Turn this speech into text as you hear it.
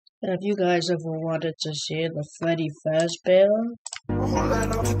Have you guys ever wanted to see the Freddy Fazbear?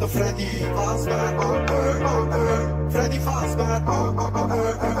 The Freddy Fazbear, Freddy Fazbear,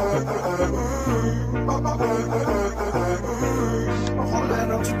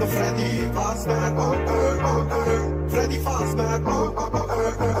 the Freddy Fazbear, Freddy Fazbear.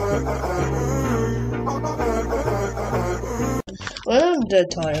 When I'm dead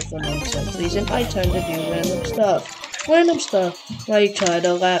tired from nonsense season, I tend to do random stuff. Random stuff, like try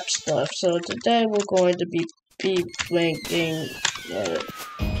to lap stuff. So today we're going to be playing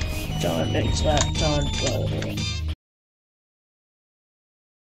John makes lap John brother.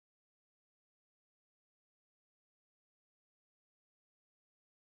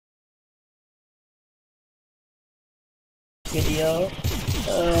 Video.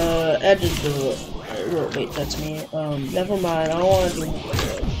 Edit the wait, that's me. Never mind, I don't wanna do it.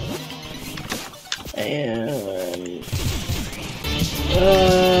 And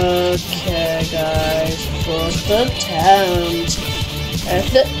okay guys, first attempt at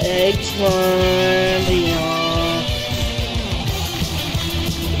the eggs one beyond.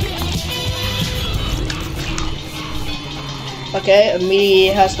 Okay, me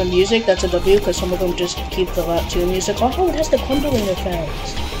has the music, that's a W because some of them just keep the lap 2 music. Oh, it has the crumbling effect.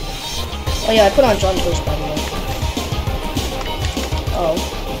 Oh yeah, I put on John first by the way. Oh.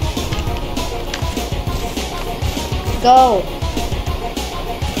 Go!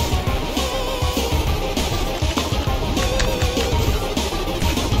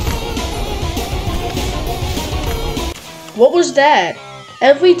 What was that?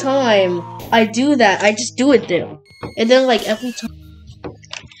 Every time I do that, I just do it there. And then like every time.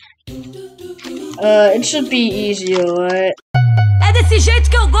 It should be easier, right? É desse jeito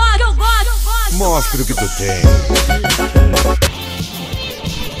que eu gosto, Mostra o que tu tem.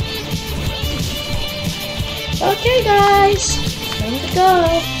 Okay, guys, time to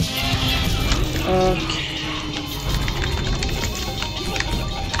go. Okay.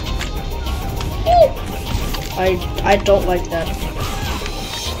 I don't like that.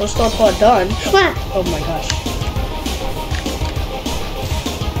 First start part done. Oh my gosh.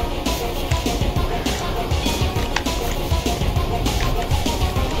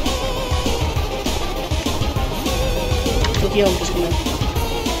 Look here, I'm just gonna.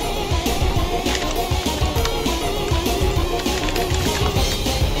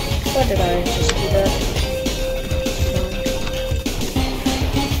 Why did I just do that?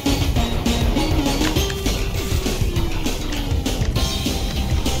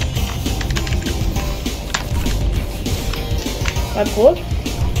 I'm bored.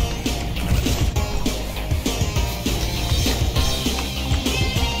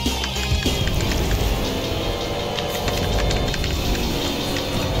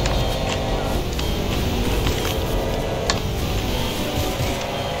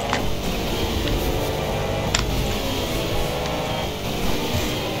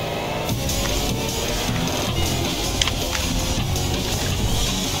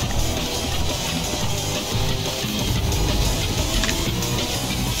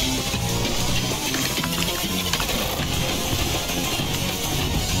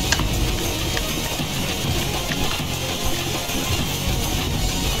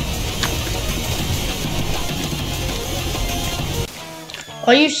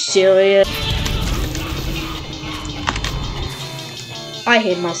 Are you serious? I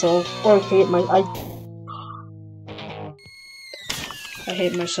hate myself. I hate myself.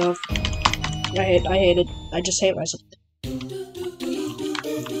 I hate it. I just hate myself.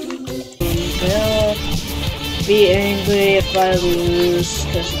 Well, be angry if I lose,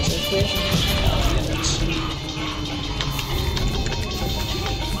 because it's a fish.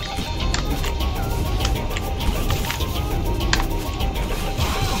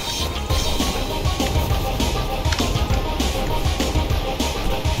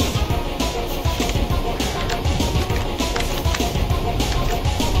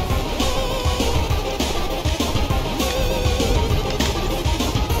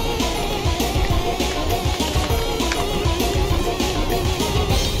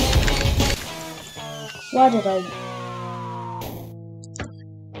 Why did I?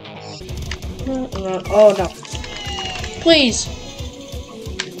 Oh no! Please!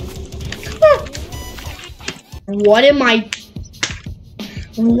 What am I?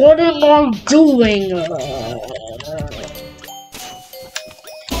 What am I doing?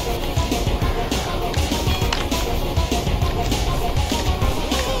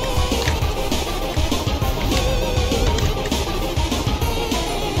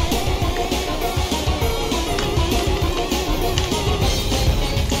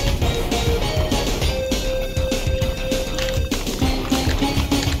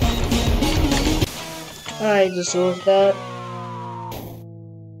 I deserve that.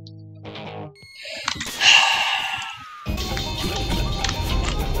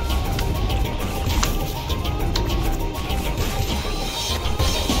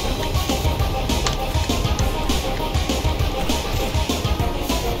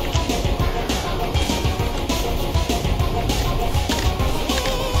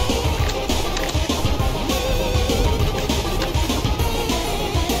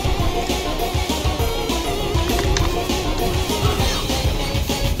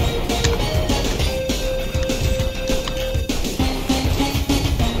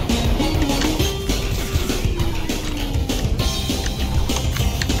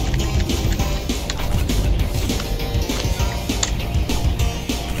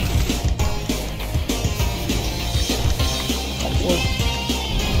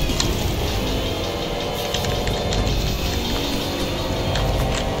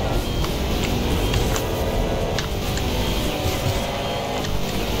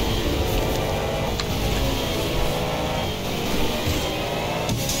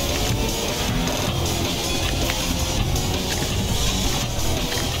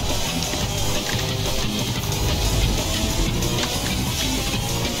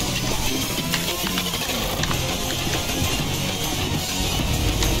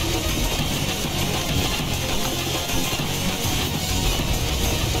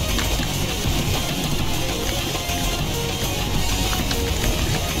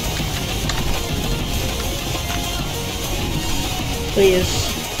 Please.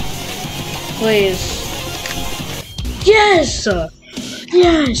 Please. Yes!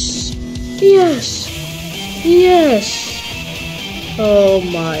 Yes! Yes! Yes! Oh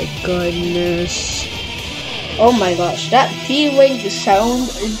my goodness. Oh my gosh, that P-Link sound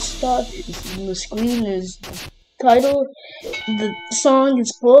and stuff in the screen is title. The song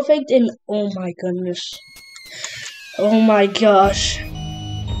is perfect and oh my goodness. Oh my gosh.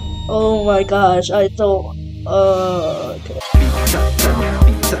 Oh my gosh, I don't okay.